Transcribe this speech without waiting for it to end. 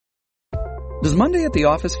Does Monday at the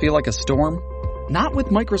office feel like a storm? Not with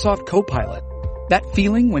Microsoft Copilot. That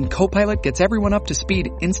feeling when Copilot gets everyone up to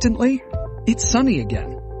speed instantly? It's sunny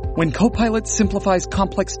again. When Copilot simplifies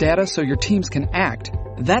complex data so your teams can act,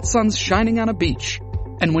 that sun's shining on a beach.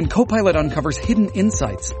 And when Copilot uncovers hidden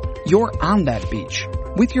insights, you're on that beach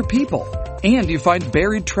with your people, and you find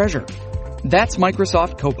buried treasure. That's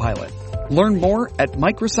Microsoft Copilot. Learn more at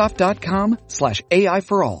Microsoft.com/AI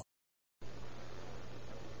for all.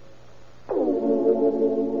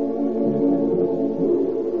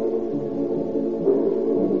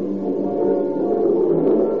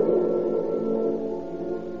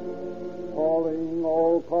 Calling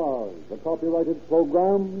all cars, a copyrighted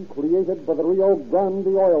program created by the Rio Grande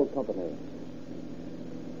Oil Company.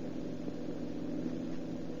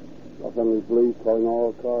 Los Angeles Police calling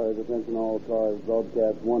all cars, attention all cars,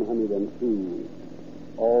 broadcast 102.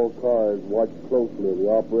 All cars, watch closely the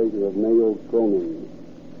operator of Nail Cronin,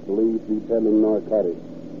 believed to be peddling narcotics.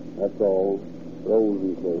 That's all.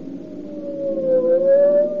 Rosenquist.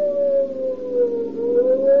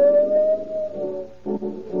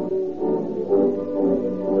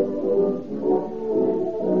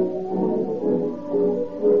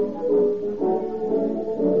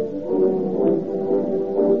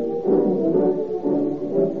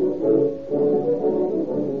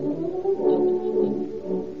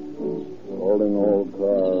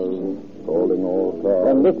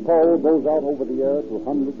 When this call goes out over the air to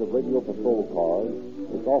hundreds of radio patrol cars,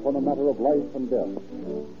 it's often a matter of life and death.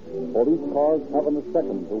 Police cars haven't a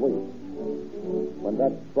second to wait. When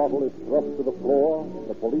that throttle is thrust to the floor,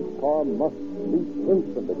 the police car must leap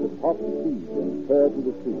instantly to top speed and tear to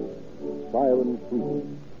the street, siren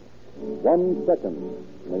sweeping. 1 second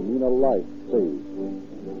may mean a life saved.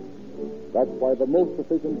 That's why the most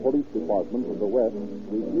efficient police departments of the West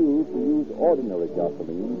refuse to use ordinary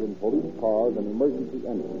gasolines in police cars and emergency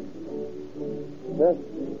engines.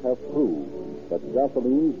 Tests have proved that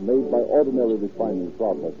gasolines made by ordinary refining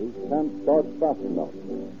processes can't start fast enough,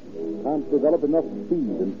 can't develop enough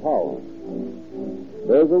speed and power.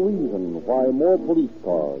 There's a reason why more police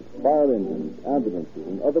cars, fire engines, ambulances,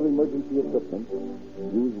 and other emergency equipment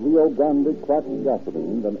use Rio Grande cracked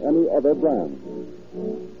gasoline than any other brand.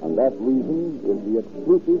 And that reason is the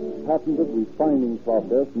exclusive patented refining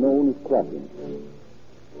process known as cracking.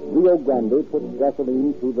 Rio Grande puts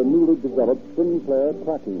gasoline through the newly developed Sinclair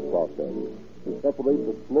cracking process to separate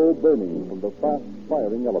the slow burning from the fast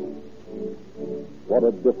firing elements. What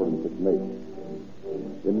a difference it makes.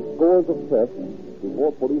 In scores of tests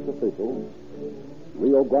before police officials,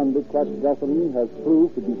 Rio Grande cracked gasoline has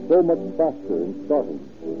proved to be so much faster in starting,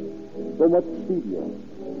 so much speedier,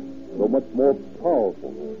 so much more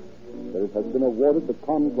powerful, that it has been awarded the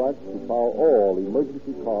contract to power all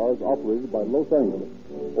emergency cars operated by Los Angeles,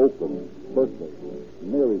 Oakland, Berkeley,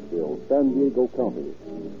 Marysville, San Diego counties,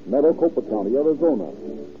 Maricopa County, Arizona,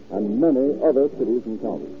 and many other cities and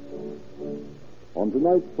counties. On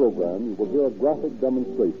tonight's program, you will hear a graphic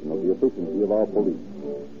demonstration of the efficiency of our police.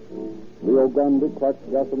 Rio Grande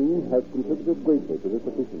cracked gasoline has contributed greatly to this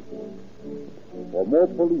efficiency. For more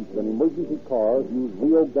police and emergency cars use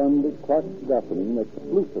Rio Grande cracked gasoline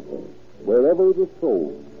exclusively, wherever it is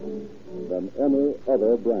sold, than any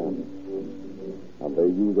other brand. And they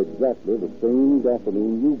use exactly the same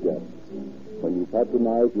gasoline you get when you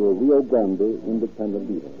patronize your Rio Grande independent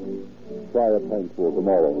dealer. Try a tankful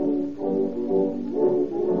tomorrow.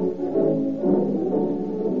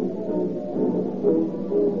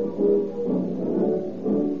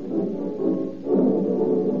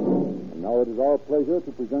 And now it is our pleasure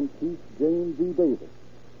to present Chief James V. Davis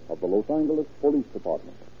of the Los Angeles Police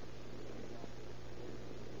Department.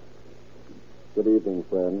 Good evening,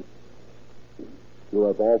 friends. You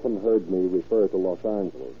have often heard me refer to Los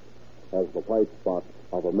Angeles as the white spot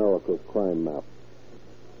of America's crime map.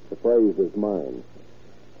 The phrase is mine,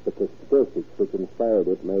 but the statistics which inspired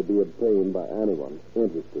it may be obtained by anyone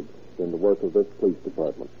interested in the work of this police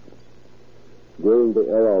department. During the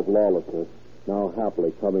era of lawlessness, now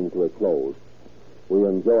happily coming to a close, we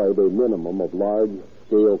enjoyed a minimum of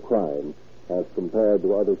large-scale crime as compared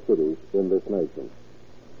to other cities in this nation.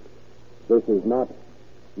 This is not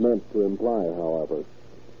meant to imply, however,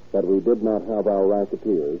 that we did not have our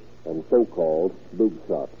racketeers and so-called big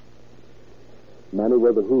shots. Many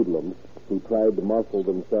were the hoodlums who tried to muscle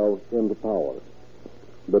themselves into power,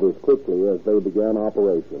 but as quickly as they began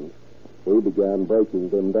operations, we began breaking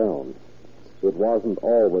them down. It wasn't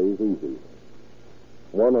always easy.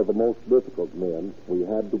 One of the most difficult men we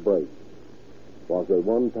had to break was a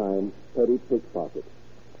one-time petty pickpocket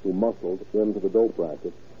who muscled into the dope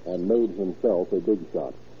racket and made himself a big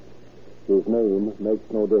shot. His name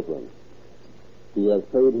makes no difference. He has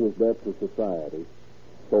paid his debt to society,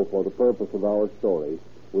 so for the purpose of our story,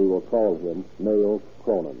 we will call him Nails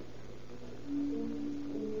Cronin.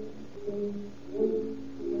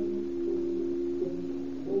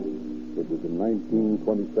 It was in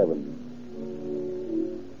 1927.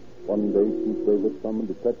 One day, Chief Davis summoned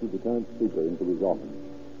Detective Lieutenant Speaker into his office.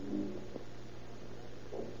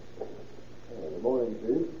 Good morning,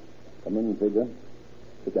 Chief. Come in, Speaker.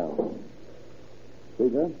 Sit down.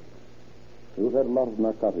 Speaker, you've had a lot of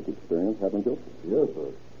narcotic experience, haven't you? Yes,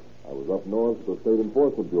 sir. I was up north at the State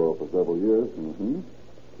Enforcement Bureau for several years. Mm-hmm.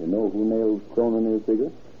 You know who Nails Cronin is,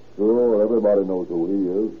 Speaker? Sure, everybody knows who he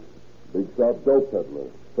is. Big shot dope peddler.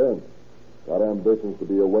 Fence. Got ambitions to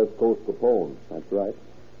be a West Coast Capone. That's right.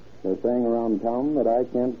 They're saying around town that I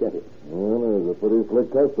can't get it. Well, he's a pretty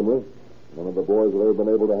slick customer. None of the boys have ever been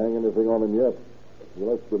able to hang anything on him yet. He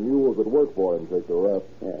lets the mules that work for him take the rap.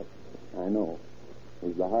 Yes, I know.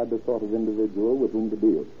 He's the hardest sort of individual with whom to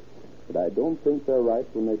deal. But I don't think they're right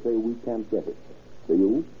when they say we can't get it. Do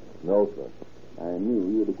you? No, sir. I knew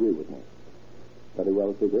you'd agree with me. Very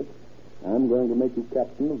well, Figure. I'm going to make you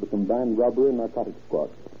captain of the combined robbery and narcotics squad.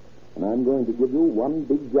 And I'm going to give you one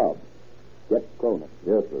big job. Get Cronin.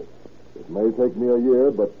 Yes, sir. It may take me a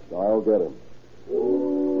year, but I'll get him.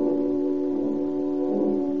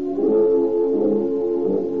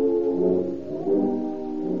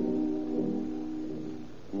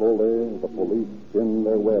 Slowly, the police spin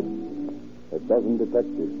their web. A dozen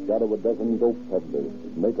detectives shadow a dozen dope peddlers,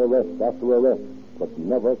 make arrest after arrest, but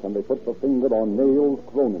never can they put the finger on Nails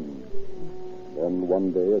Cronin. Then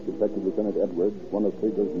one day, as Detective Lieutenant Edwards, one of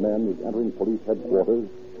Figure's men, is entering police headquarters,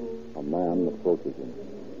 a man approaches him.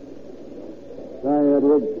 Hi,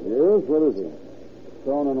 Edwards. Yes, what is it?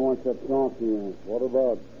 Cronin wants to talk to you. What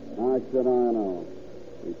about? I said I know.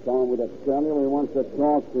 He saw him with a cellular. He wants to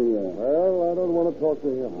talk to you. Well, I don't want to talk to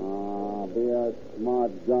him. Be a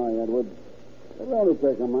smart guy, Edwards. It'll only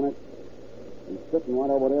take a minute. He's sitting right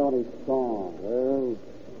over there on his car. Well,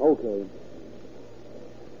 okay.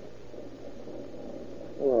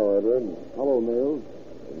 Hello, Edward. Hello, Mills.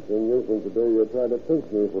 It's been you since the day you tried to pinch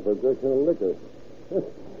me for possession of liquor.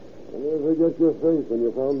 I'll never forget your face when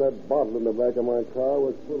you found that bottle in the back of my car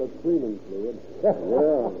was full of cleaning fluid.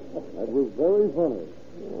 Yeah, that was very funny.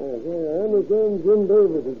 I understand Jim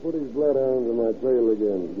Davis has put his bloodhounds on my trail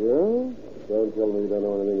again. Yeah? Don't tell me you don't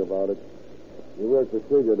know anything about it. You work for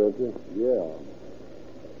Figure, don't you? Yeah.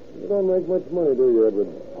 You don't make much money, do you, Edward?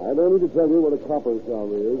 I don't need to tell you what a copper's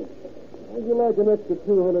salary is. How'd you like an extra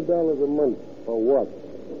 $200 a month? For what?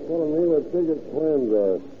 Telling me what Figure's plans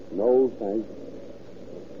are. No, thanks.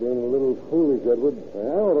 Being a little foolish, Edward.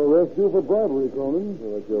 I'll arrest you for bribery, Cronin.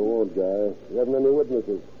 But you won't, guy. You haven't any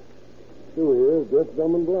witnesses. Two here, deaf,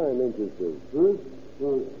 dumb, and blind, ain't you, Steve? Huh?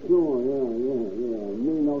 Oh, sure, yeah.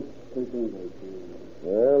 Me no take English.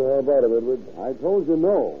 Well, how about it, Edward? I told you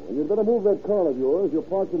no. And you'd better move that car of yours. You're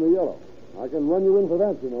parked in the yellow. I can run you in for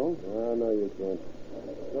that, you know. No, you can't.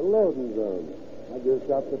 The loading zone. I just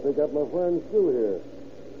stopped to pick up my friend Stu here.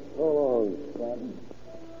 So long, Cotton.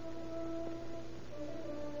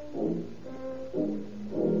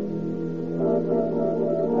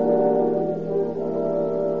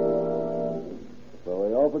 So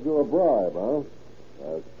he offered you a bribe, huh?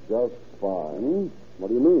 That's just fine. What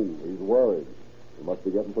do you mean? He's worried. You must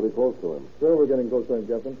be getting pretty close to him. Sure, we're getting close to him,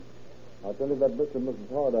 Captain. I'll tell you that Mr. and Mrs.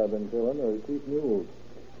 Hard I've been killing are cheap mules.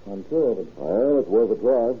 I'm sure of it. Well, it's worth a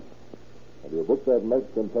try. Have you booked that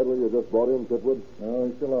Mexican peddler you just brought in, Chitwood? No,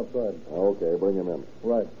 he's still outside. Okay, bring him in.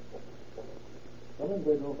 Right. Come in,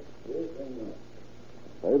 Pedro.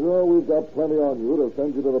 Pedro, we've got plenty on you to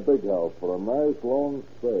send you to the big house for a nice long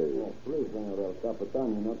stay. Oh, please, Senor El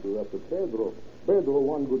Capitan, you're not to arrest Pedro. Pedro,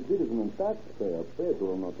 one good citizen and taxpayer.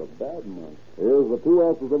 Pedro, not a bad man. Here's the 2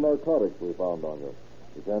 ounces of narcotics we found on you.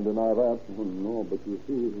 You can't deny that. Oh, no, but you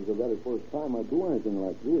see, this is the very first time I do anything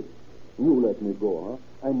like this. You let me go,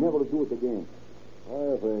 huh? I never do it again.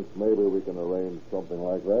 I think maybe we can arrange something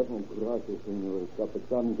like that. Oh, gracias, Senor El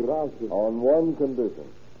Capitan, gracias. On one condition.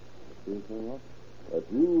 See, Senor? That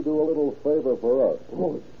you do a little favor for us.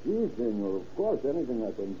 Oh, see, Senor, of course, anything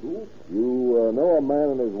I can do. You know a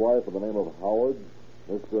man and his wife by the name of Howard?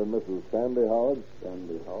 Mr. and Mrs. Sandy Howard?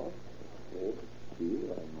 Sandy Howard? Oh, see,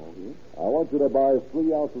 I know him. I want you to buy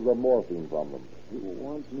 3 ounces of morphine from them. You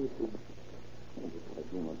want me to... I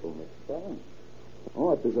do not understand.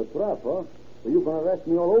 Oh, it is a trap, huh? So you can arrest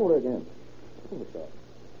me all over again. What's that?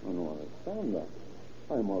 I don't understand that.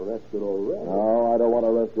 I'm arrested already. No, I don't want to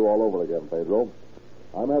arrest you all over again, Pedro.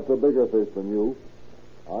 I'm after bigger fish than you.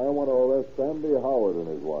 I want to arrest Sandy Howard and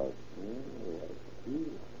his wife. Oh, I see.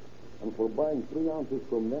 And for buying 3 ounces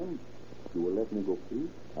from them, You will let me go free?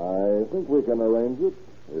 I think we can arrange it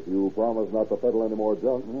if you promise not to peddle any more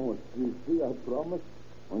junk. Oh, see, I promise.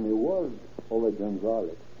 On your word, Ole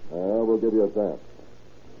Gonzalez. We'll give you a chance.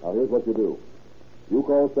 Now, here's what you do. You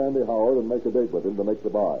call Sandy Howard and make a date with him to make the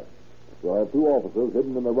buy. You'll have 2 officers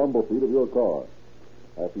hidden in the rumble seat of your car.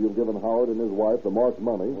 After you've given Howard and his wife the marked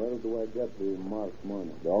money... Where do I get the marked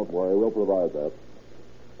money? Don't worry, we'll provide that.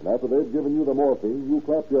 And after they've given you the morphine, you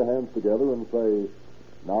clap your hands together and say,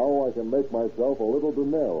 "Now I can make myself a little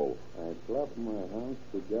dinero." I clap my hands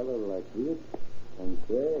together like this and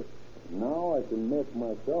say, "Now I can make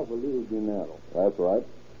myself a little dinero." That's right.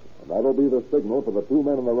 And that'll be the signal for the 2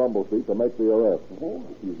 men in the rumble seat to make the arrest. Oh,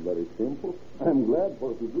 it's very simple. I'm glad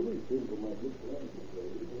for to do it simple, my good friend.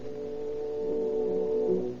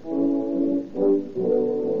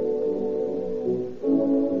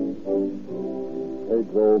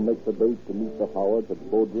 Pedro makes a date to meet the Howards at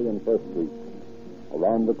Beaudry and First Street.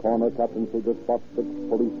 Around the corner, Captain Seeger spots 6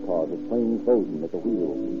 police cars with plain clothesmen at the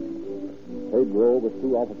wheel. Pedro, with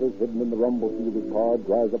 2 officers hidden in the rumble seat of his car,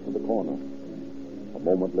 drives up to the corner. A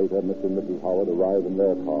moment later, Mr. and Mrs. Howard arrive in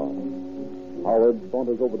their car. Howard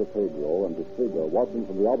saunters over to Pedro, and to Seeger, watching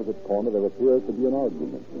from the opposite corner, there appears to be an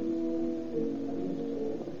argument.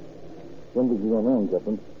 Something's going on,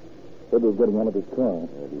 Captain. Pedro's getting out of his car.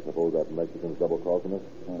 Do you suppose that Mexican's double-crossing us?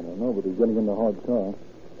 I don't know, but he's getting in the hard car.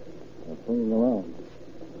 They're swinging around.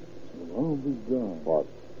 I'll be darned. What?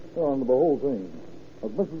 On the whole thing.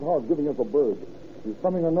 Mrs. Howard's giving us a bird. She's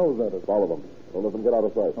thumbing her nose at us. Follow them. Don't let them get out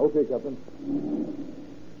of sight. Okay, Captain.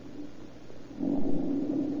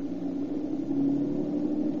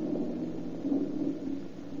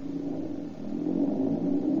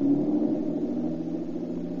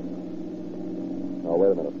 Now,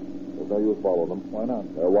 wait a minute. There's no use following them. Why not?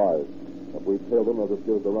 They're wise. If we tail them, they'll just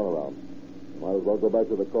give us a runaround. Might as well go back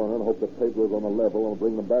to the corner and hope that Pedro's on the level and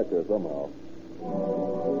bring them back here somehow.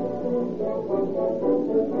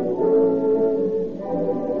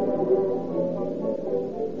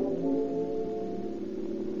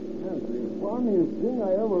 That's the funniest thing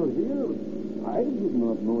I ever heard. I did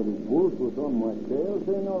not know the wolf was on my tail,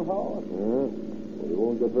 Senor Howard. Yeah? Well, you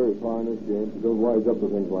won't get very far in this game, so don't wise up to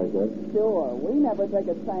things like that. Sure, we never take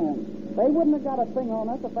a chance. They wouldn't have got a thing on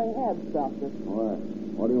us if they had stopped us. Why?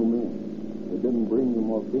 What do you mean? They didn't bring the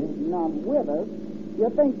morphine? Not with us. You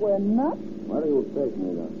think we're nuts? Where do you take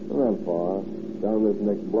me then? Not far. Down this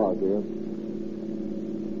next block here.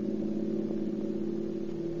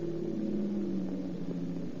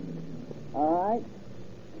 All right.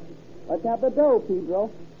 Let's have the dough,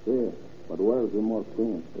 Pedro. Yeah, but where's the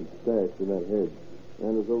morphine? It's stashed in that hedge.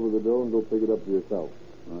 Hand us over the door and go pick it up for yourself.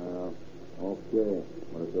 Well, okay.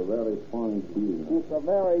 But it's a very fine business. It's a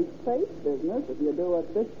very safe business if you do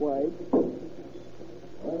it this way.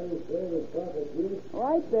 Where do you say the traffic is?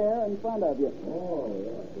 Right there in front of you. Oh,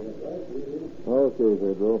 yeah, right here. Okay,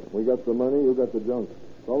 Pedro. We got the money, you got the junk.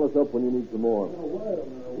 Call us up when you need some more. Now,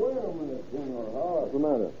 wait a minute, Senor Howard. What's the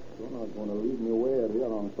matter? You're not going to leave me way out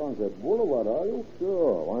here on Sunset Boulevard, are you?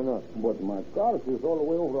 Sure, why not? But my car is all the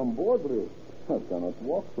way over on Beaudry. I cannot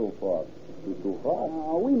walk so far. It's too far.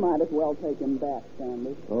 We might as well take him back,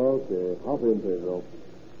 Sandy. Okay, hop in, Pedro.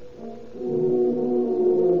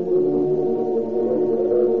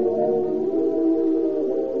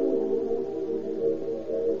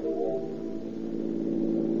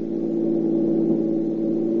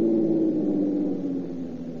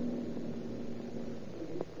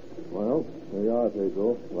 Well, there you are,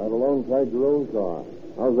 Pedro. Right alongside your own car.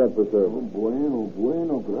 How's that for service?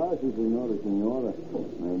 Bueno, gracias, senora.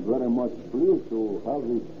 I'm very much pleased to have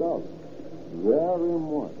this stuff. Very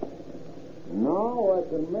much. Now I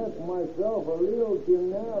can make myself a little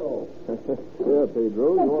dinero. Yeah, Pedro.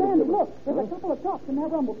 Hey, You ought to Sandy, give look. us... There's a couple of trucks in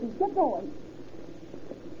that rumble seat. Get going.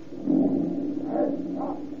 Hey,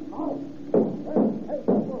 stop. Out. Hey,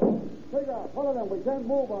 take out. Follow them. We can't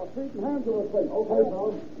move our feet and hands to the thing. Okay,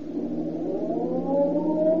 fellas.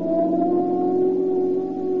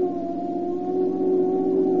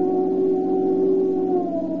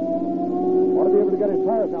 Ought to be able to get his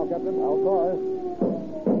tires now, Captain. I'll try.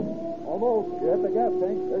 Almost. You hit the gas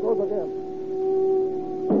tank. There goes again.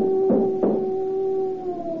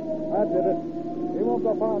 That did it. He won't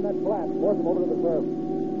go far on that flat. Force him over to the curb.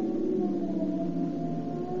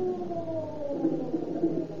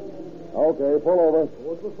 Okay, pull over.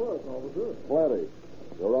 What's the first, officer? Plenty.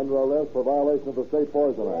 You're under arrest for violation of the State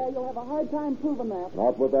Poison Yeah, Act. you'll have a hard time proving that.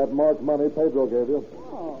 Not with that marked money Pedro gave you.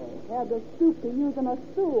 Oh, had to stoop to using a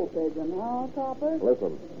stool pigeon, huh, Copper?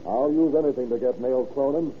 Listen, I'll use anything to get nails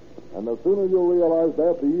Cronin, and the sooner you realize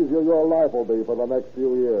that, the easier your life will be for the next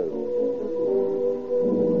few years.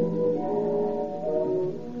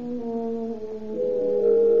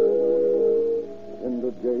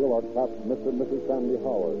 jail are trapped Mr. and Mrs. Sandy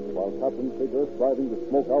Howard, while Captain Seeger, striving to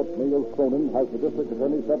smoke out Nails Cronin, has the district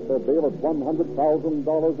attorney set their bail at $100,000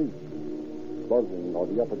 each. Buzzing are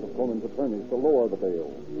the efforts of Cronin's attorneys to lower the bail.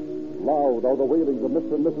 Loud are the wailings of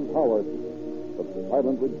Mr. and Mrs. Howard. But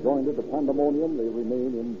silent rejoinder to pandemonium, they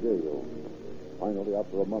remain in jail. Finally,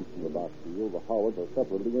 after a month in the Bastille, the Howards are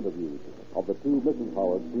separately interviewed. Of the two, Mrs.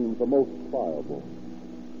 Howard seems the most pliable.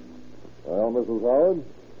 Well, Mrs. Howard,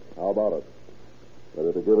 how about it?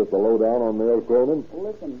 Ready to give us the lowdown on Nails Cronin?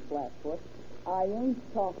 Listen, Flatfoot, I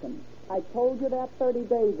ain't talking. I told you that 30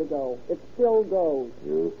 days ago. It still goes.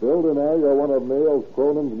 You still deny you're one of Nails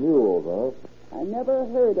Cronin's mules, huh? I never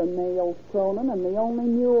heard of Nails Cronin, and the only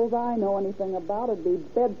mules I know anything about would be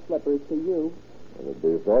bed slippers to you. It'd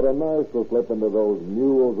be sort of nice to slip into those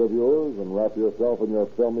mules of yours and wrap yourself in your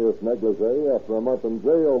filmiest negligee after a month in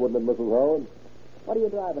jail, wouldn't it, Mrs. Howard? What are you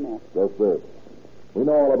driving at? Just this. We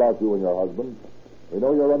know all about you and your husband. We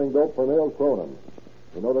know you're running dope for Nails Cronin.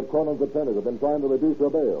 We know that Cronin's attorneys have been trying to reduce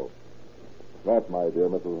your bail. That, my dear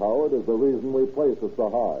Mrs. Howard, is the reason we place it so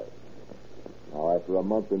high. Now, after a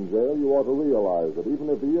month in jail, you ought to realize that even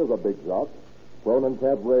if he is a big shot, Cronin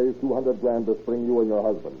can't raise $200,000 to spring you and your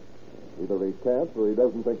husband. Either he can't or he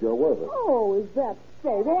doesn't think you're worth it. Oh, is that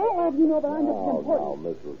so? Well, I'll have you know that I'm just Now, important.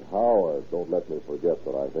 Mrs. Howard, don't let me forget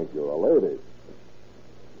that I think you're a lady.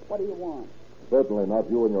 What do you want? Certainly not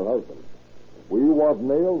you and your husband. We want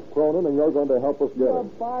Nails Cronin, and you're going to help us get You're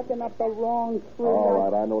him. barking up the wrong tree. All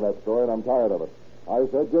right, I know that story, and I'm tired of it. I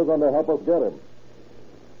said you're going to help us get him.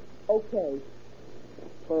 Okay.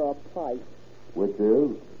 For a price. Which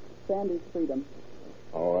is? Sandy's freedom.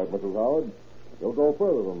 All right, Mrs. Howard. We'll go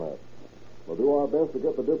further than that. We'll do our best to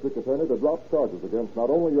get the district attorney to drop charges against not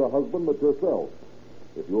only your husband, but yourself.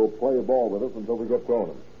 If you'll play ball with us until we get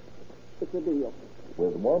Cronin. It's a deal.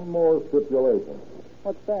 With one more stipulation.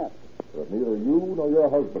 What's that? That neither you nor your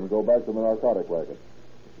husband go back to the narcotic racket.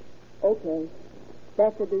 Okay.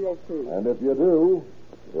 That's a deal, too. And if you do,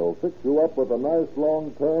 we'll fix you up with a nice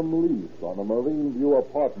long-term lease on a Marine View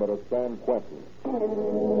apartment at San Quentin.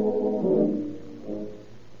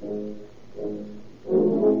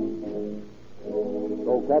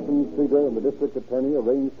 So Captain Seeger and the district attorney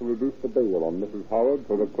arranged to reduce the bail on Mrs. Howard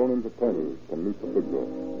so that Cronin's attorneys can meet the figure.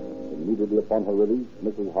 Immediately upon her release,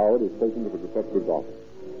 Mrs. Howard is taken to the detective's office.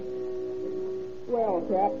 Well,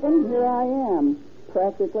 Captain, here I am.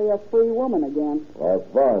 Practically a free woman again. That's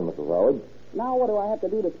fine, Mrs. Howard. Now what do I have to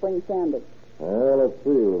do to spring Sandy? Well, let's see.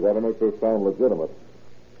 We've got to make this sound legitimate.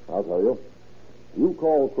 I'll tell you. You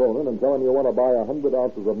call Cronin and tell him you want to buy 100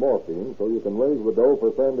 ounces of morphine so you can raise the dough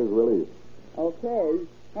for Sandy's release. Okay.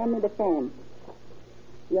 Hand me the phone.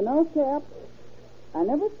 You know, Cap, I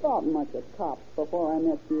never thought much of cops before I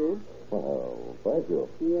met you. Well, thank you.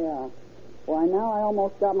 Yeah. Why, now I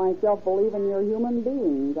almost got myself believing you're human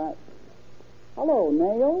beings. Hello,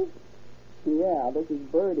 Nails? Yeah, this is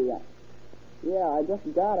Birdie. Yeah, I just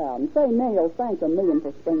got out. And say, Nails, thanks a million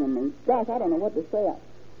for springing me. Gosh, I don't know what to say.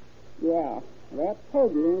 Yeah, that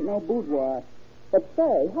told you ain't no boudoir. But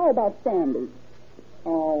say, how about Sandy?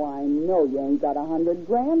 Oh, I know you ain't got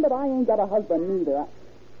 $100,000, but I ain't got a husband neither.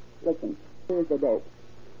 Listen, here's the dope.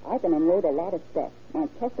 I can unload a lot of stuff. My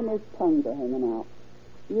customers' tongues are hanging out.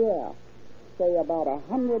 Yeah, say about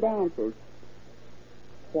 100 ounces.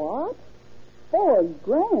 What?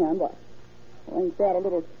 $4,000? Well, ain't that a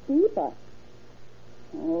little steep?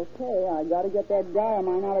 Okay, I got to get that guy of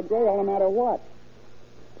mine out of jail no matter what.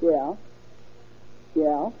 Yeah.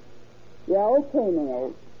 Yeah, okay,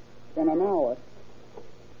 Nails. In an hour.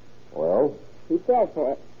 Well? He fell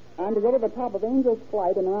for it. I'm to go to the top of Angel's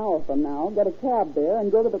Flight in an hour from now, get a cab there,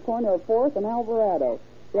 and go to the corner of 4th and Alvarado.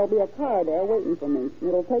 There'll be a car there waiting for me.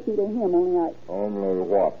 It'll take me to him, Only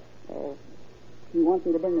what? Oh, he wants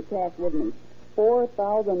me to bring the cash with me.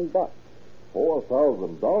 $4,000.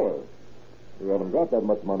 $4,000? You haven't got that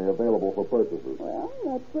much money available for purchases. Well,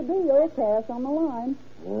 that's the deal. Cash on the line.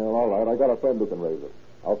 Well, all right. I got a friend who can raise it.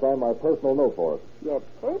 I'll sign my personal note for it. Your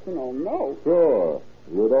personal note? Sure.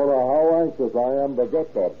 You don't know how anxious I am to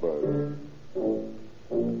get that bird.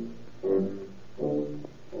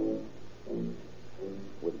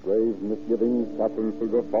 With grave misgivings, Captain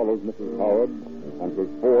Seeger follows Mrs. Howard and his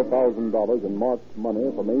 $4,000 in marked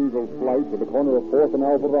money from Angel's Flight to the corner of 4th and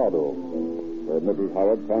Alvarado, where Mrs.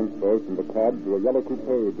 Howard transfers from the cab to a yellow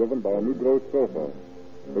coupe driven by a Negro chauffeur,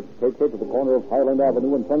 which takes her to the corner of Highland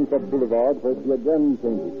Avenue and Sunset Boulevard, where she again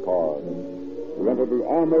changes cars to enter the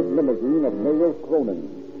armored limousine of Nails Cronin,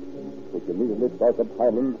 which immediately starts up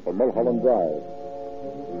Highland for Mulholland Drive.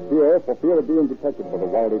 Here, for fear of being detected by the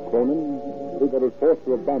wily Cronin, Seeger is forced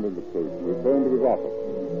to abandon the chase and return to his office.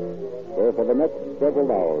 where for the next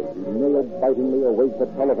several hours he nail-bitingly awaits a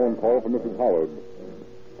telephone call from Mrs. Howard.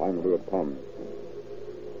 Finally it comes.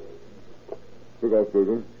 Who's that,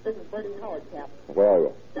 Susan? This is Bertie Howard, Cap. Where are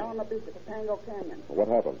you? Down on the beach at the Tango Canyon. What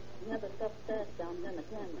happened? He had the stuff stashed down here in the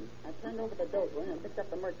canyon. I turned over the dope to him and picked up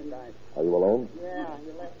the merchandise. Are you alone? Yeah,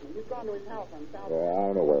 he left me. He's gone to his house on South. Yeah,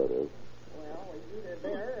 I know where it is. Well, he's either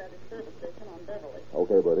there or at his service station on Beverly.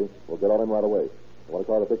 Okay, Bertie. We'll get on him right away. You want a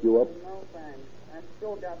car to pick you up? No, thanks. I've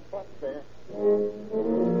still got bus fare.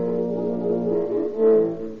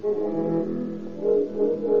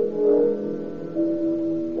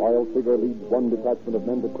 While Figure leads one detachment of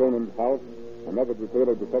men to Cronin's house, another detail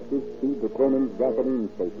of detectives speed to Cronin's gasoline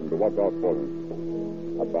station to watch out for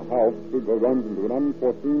him. At the house, Figure runs into an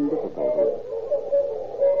unforeseen difficulty.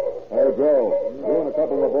 Hey, Joe, you and a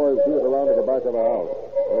couple of the boys beat around to the back of the house.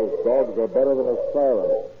 Those dogs are better than a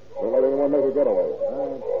siren. Don't let anyone make a getaway.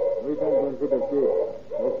 We can't run through the street.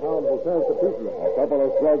 Those hounds will tear us to pieces. A couple of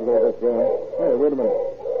slugs over there. Hey, wait a minute.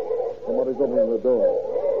 Somebody's opening the door.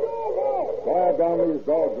 Quiet down these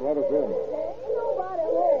dogs and let us in.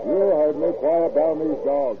 You heard me. Quiet down these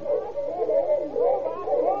dogs.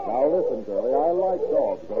 Now listen, Curly. I like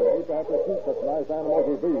dogs, but I hate to have to shoot such nice animals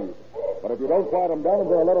as these. But if you don't quiet them down, I'm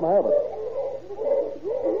going to let them have it.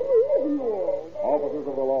 Officers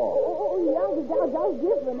of the law. Oh, y'all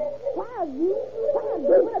different. Quiet, you. Quiet,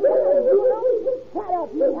 different. You know, shut up,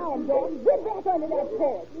 you hound dog. Get back under that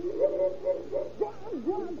porch.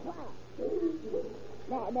 Damn quiet.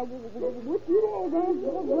 Now, what you all damn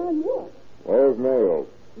dogs run you? Where's Nails?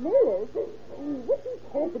 Nails? What you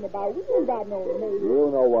talking about? We ain't got no nails. You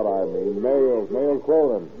know what I mean. Nails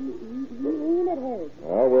Cronin. You ain't at home.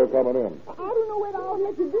 Well, we're coming in. I don't know whether I'll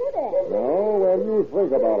let you do that. No, well, you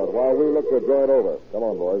think about it while we look the joint over. Come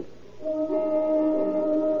on, boys.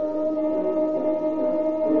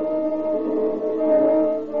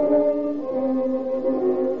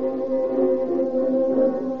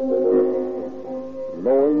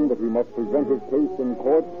 Knowing that he must present his case in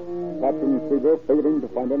court, Captain Seeger, failing to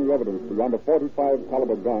find any evidence beyond a .45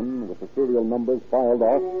 caliber gun with the serial numbers filed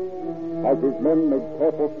off, has his men make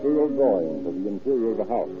careful scale drawings of the interior of the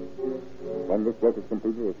house. When this work is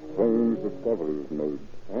completed, a strange discovery is made.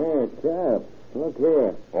 Hey, Cap, look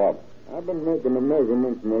here. What? I've been making the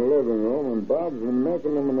measurements in the living room, and Bob's been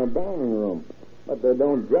making them in the dining room. But they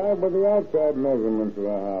don't jive with the outside measurements of the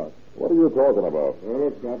house. What are you talking about? Well,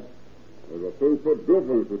 look, Cap. There's a 3-foot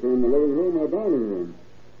difference between the living room and the dining room.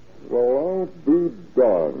 Well, won't be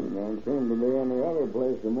done. Don't seem to be any other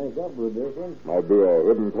place to make up the difference. Might be a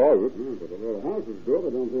hidden closet. But the way the house is built, I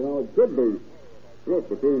don't see how it could be. Look,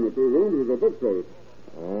 between the two rooms is a bookcase.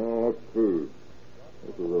 Let's see.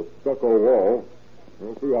 This is a stucco wall.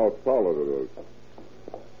 We'll see how solid it is.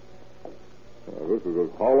 This is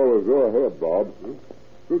as hollow as your head, Bob.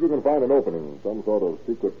 See if you can find an opening, some sort of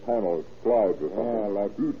secret panel that slides or something. Yeah,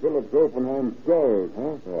 like you Phillips Oppenheim stories,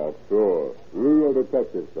 huh? Yeah, sure. Real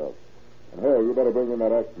detective stuff. And here, you better bring in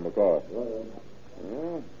that axe from the car.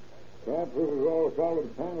 Yeah. Cap, this is all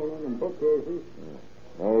solid paneling and bookcases.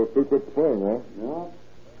 No secret spring, huh? No.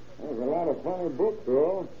 There's a lot of funny books,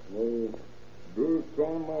 though. They drew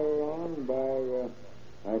somewhere on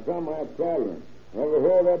by some Italian. Ever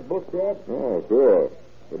hear that book, Cap? Oh, sure.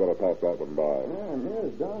 You better pass that one by. Yeah, and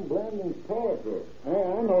here's John Blanding's poetry. Hey,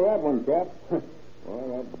 I know that one, Cap. Well,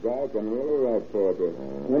 that guy can really write poetry.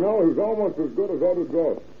 You know, he's almost as good as Eddie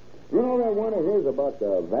Jess. You know that one of his about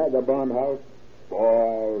the vagabond house?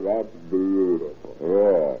 Boy, that's beautiful.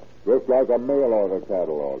 Yeah, just like a mail order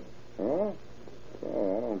catalog. Huh?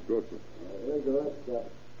 Yeah, I don't get you. Here's the rest, Cap.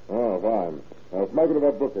 Oh, fine. Now, let's make it in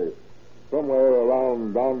that bookcase. Somewhere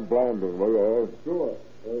around down Blanding, will you? Sure.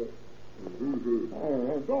 Hey,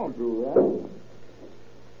 don't do that.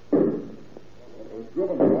 It's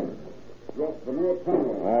good enough. Just the mere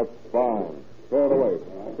panel. That's fine. Throw it away.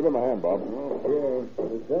 Give him a hand, Bob. Okay.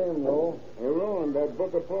 The same, though. They ruined that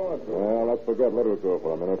book of poetry. Well, let's forget literature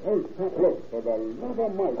for a minute. Hey, look, for the love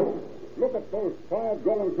of Mike. Look at those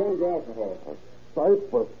 5-gallon cans of alcohol. A sight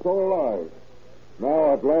for sore eyes.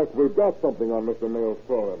 Now, at last, we've got something on Mr. Nail's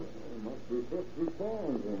throwing. There must be 50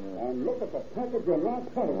 cans in there. And look at the package of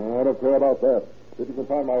narcotics. I don't care about that. See if you can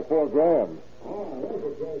find my $4 grand. Oh, there's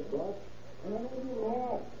a great box. And I know you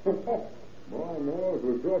are. Boy, Nails,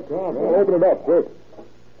 we sure can't. Open it up, quick.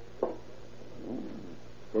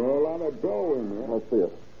 There's a lot of dough in there. Let's see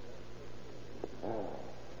it.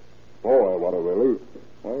 Boy, what a relief.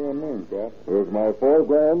 What do you mean, Cap? Here's my $4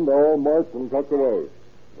 grand, all marked and tucked away.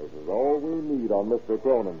 This is all we need on Mr.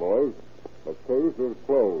 Cronin, boys. The case is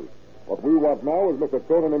closed. What we want now is Mr.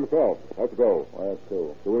 Cronin himself. Let's go. Let's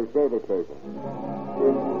go. To his service station.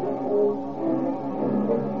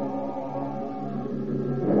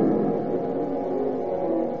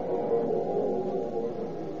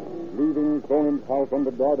 entering Cronin's house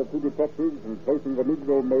under guard of 2 detectives and placing the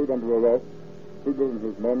Negro maid under arrest, Siegel and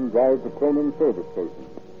his men drive to Cronin's service station.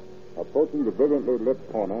 Approaching the brilliantly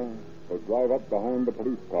lit corner, they drive up behind the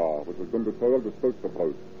police car, which has been detailed to search the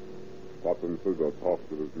place. Captain Siegel talks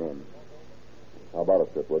with his men. How about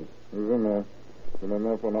it, Chipwood? He's in there. Been in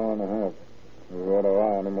there for an hour and a half. We've got our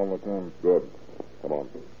eye on him all the time. Good. Come on.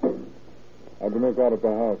 How'd you make out at the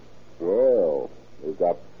house? Well, we've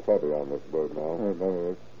got plenty on this bird now. Hey, there he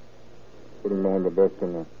is. Put him behind the desk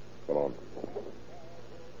in there. Come on.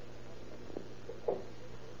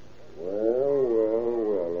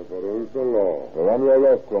 Well, if it ain't the law. They're on your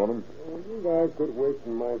arrest, Cronin. You guys quit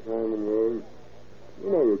wasting my time and yours. You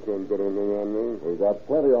know you couldn't get anything on me. We got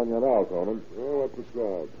plenty on you now, Cronin. Well, what's the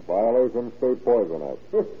charge? Violation of State Poison Act.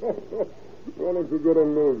 Why don't you get a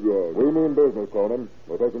new job? We mean business, Cronin.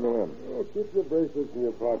 We're taking you in. Well, keep your bracelets in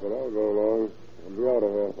your pocket. I'll go along. I'll be out a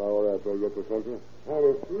half hour after I get to Central.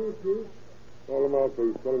 Harris, Chief. Call him out,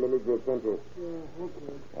 please. Tell him to meet you at Central. Yeah,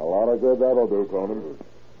 okay. A lot of good that'll do, Cronin.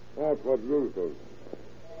 That's what you think.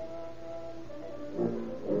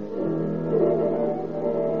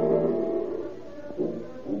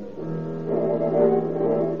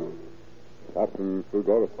 Captain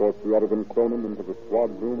Siegel escorts the Editor Cronin into the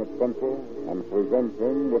squad room at Central and presents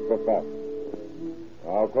him with the facts.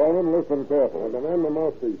 Now, Cronin, listen carefully. I demand the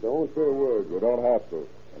mouthpiece. I won't say a word. You don't have to.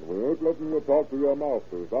 And we ain't letting you talk to your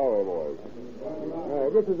mouthpiece, are we, boys? Hey,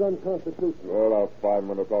 this is unconstitutional. Well, that's fine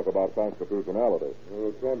when to talk about constitutionality.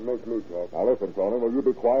 Well, you can't make me talk. Now, listen, Cronin, will you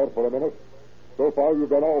be quiet for a minute? So far, you've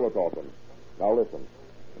done all the talking. Now, listen.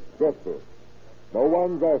 Just this. No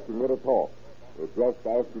one's asking you to talk. We're just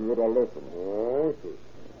asking you to listen. Oh, I see.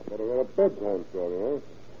 I better have a bedtime story, huh?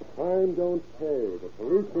 Time don't pay. The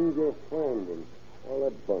policeman's your friend and all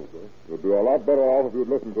that bunk, huh? You'd be a lot better off if you'd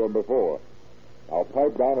listened to him before. Now,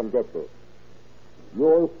 pipe down and get this.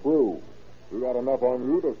 You're through. We got enough on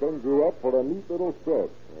you to send you up for a neat little stretch.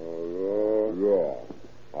 Oh, yeah?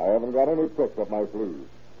 Yeah. I haven't got any tricks up my sleeve.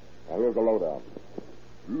 Now, here's the lowdown.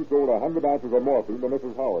 You sold 100 ounces of morphine to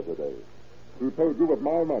Mrs. Howard today. She paid you with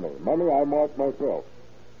my money I marked myself.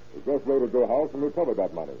 We just raided your house and recovered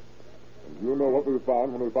that money. And you know what we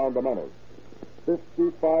found when we found the money.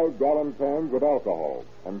 55-gallon cans of alcohol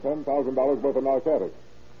and $10,000 worth of narcotics.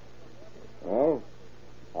 Well,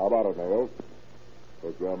 how about it, Nails?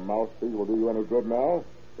 If your mouthpiece will do you any good now,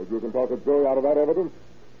 if you can talk a jury out of that evidence?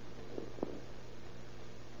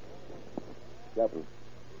 Captain.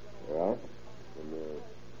 Yeah?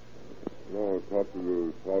 May I talk to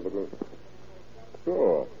you privately?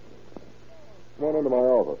 Sure. Come on into my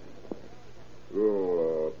office.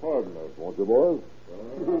 You'll pardon us, won't you, boys?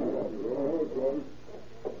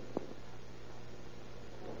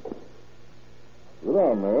 Sit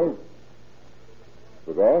down, Nails.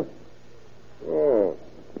 Cigar? Yeah.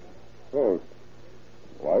 Thanks.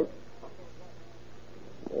 Light?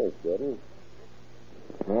 Thanks, Captain.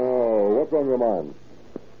 Now, what's on your mind?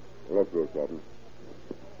 Let's go, Captain.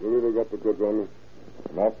 You really got the goods on me?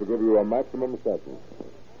 Enough to give you a maximum sentence.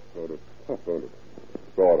 Sort of. Sort of.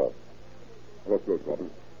 Sort of. Let's go, Captain.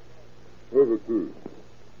 Here's the key.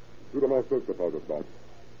 Key to my safe deposit box.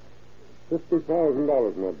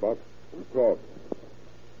 $50,000 in that box. In cash.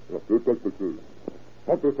 Now, you take the key.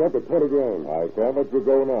 Cut yourself to 20 grand. I can't let you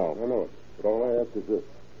go now. I know it. But all I ask is this.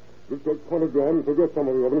 You take 20 grand and forget some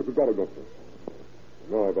of the evidence you got against me.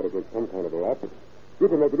 No, I better get some kind of a rap. You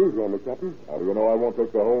can make it easy on me, Captain. How do you know I won't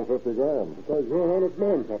take the whole 50 grand? Because you're an honest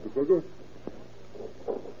man, Captain Sigel.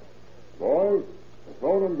 Boys,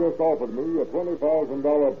 Cronin just offered me a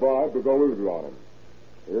 $20,000 bribe to go easy on him.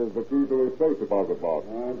 Here's the key to his safe deposit box.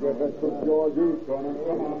 I guess that's what yours is, Cronin.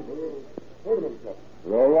 Come on. Wait a minute, Captain.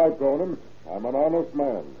 You're right, Cronin. I'm an honest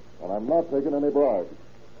man, and I'm not taking any bribes.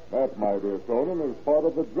 That, my dear Cronin, is part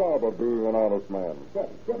of the job of being an honest man.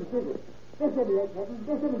 Captain Sigel. Don't let me out, Captain.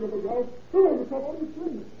 Don't let me get out. Don't let me stop on the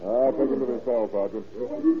street. Take him to the cell, Sergeant.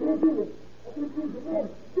 What you going to do?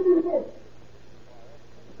 Give me the book.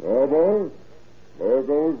 Well, boys, there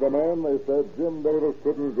goes the man they said Jim Davis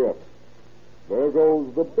couldn't get. There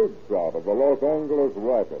goes the big shot of the Los Angeles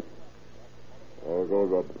racket. There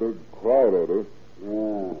goes a big crybaby.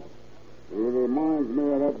 Yeah. He reminds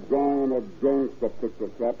me of that giant of gangster picture,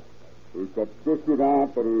 Cap. He could dish it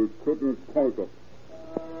out, but he couldn't take it.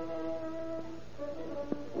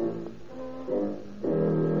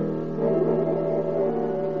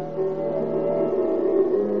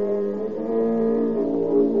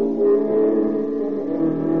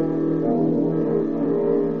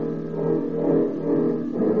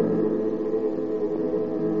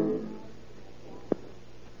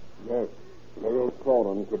 Yes, Leo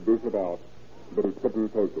Cronin could dish it out, but he couldn't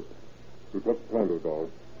take it. He took plenty, though.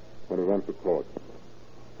 when he went to court.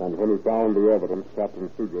 And when he found the evidence Captain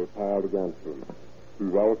Seeger piled against him, he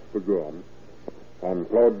welched again and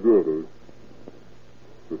pled guilty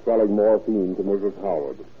to selling morphine to Mrs.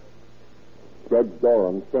 Howard. Judge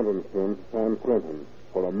Doran sentenced him to San Quentin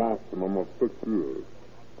for a maximum of 6 years.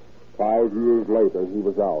 5 years later, he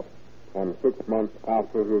was out, and 6 months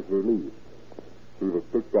after his release, he was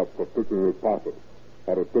picked up for picking his pocket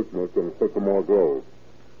at a picnic in Sycamore Grove.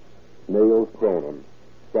 Nails Cronin,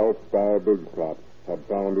 self-styled big shot, had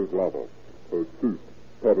found his level, a cheap,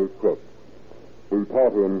 petty crook. We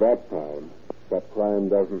taught him that time that crime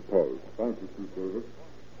doesn't pay. Thank you, Chief Davis.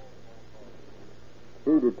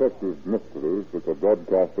 True detective mysteries which are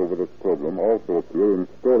broadcast over this program also appear in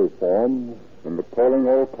story form in the Calling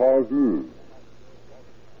All Cars News.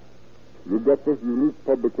 You get this unique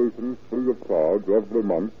publication free of charge every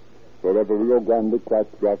month wherever Rio Grande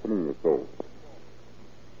cracked gasoline is sold.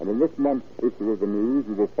 And in this month's issue of the news,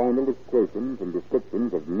 you will find illustrations and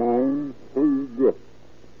descriptions of 9 free gifts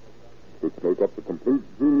which make up the complete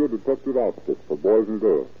junior detective outfit for boys and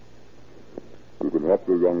girls. You can help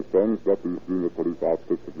your young friends get these junior police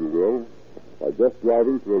outfits, if you will, by just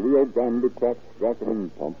driving to a Rio Grande cracked gasoline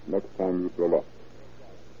pump next time you fill up.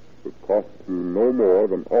 It costs you no more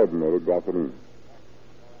than ordinary gasoline.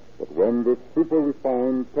 But when this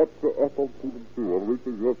super-refined tetra-ethyl-treated fuel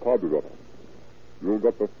reaches your carburetor, you'll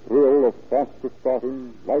get the thrill of faster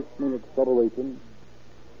starting, lightning acceleration,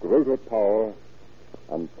 greater power,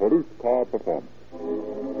 and police car performance.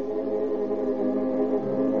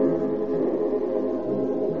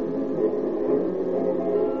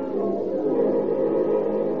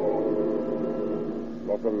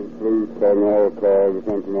 Please, calling all cars,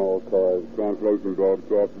 attention all cars. Translation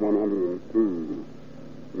broadcast 102.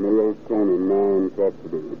 Nails Cronin, 9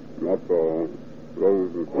 subsidies. That's all.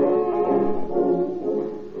 Rose and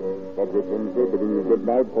But with them, bidding you good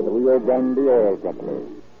night for the Rio Grande Oil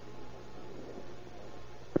Company.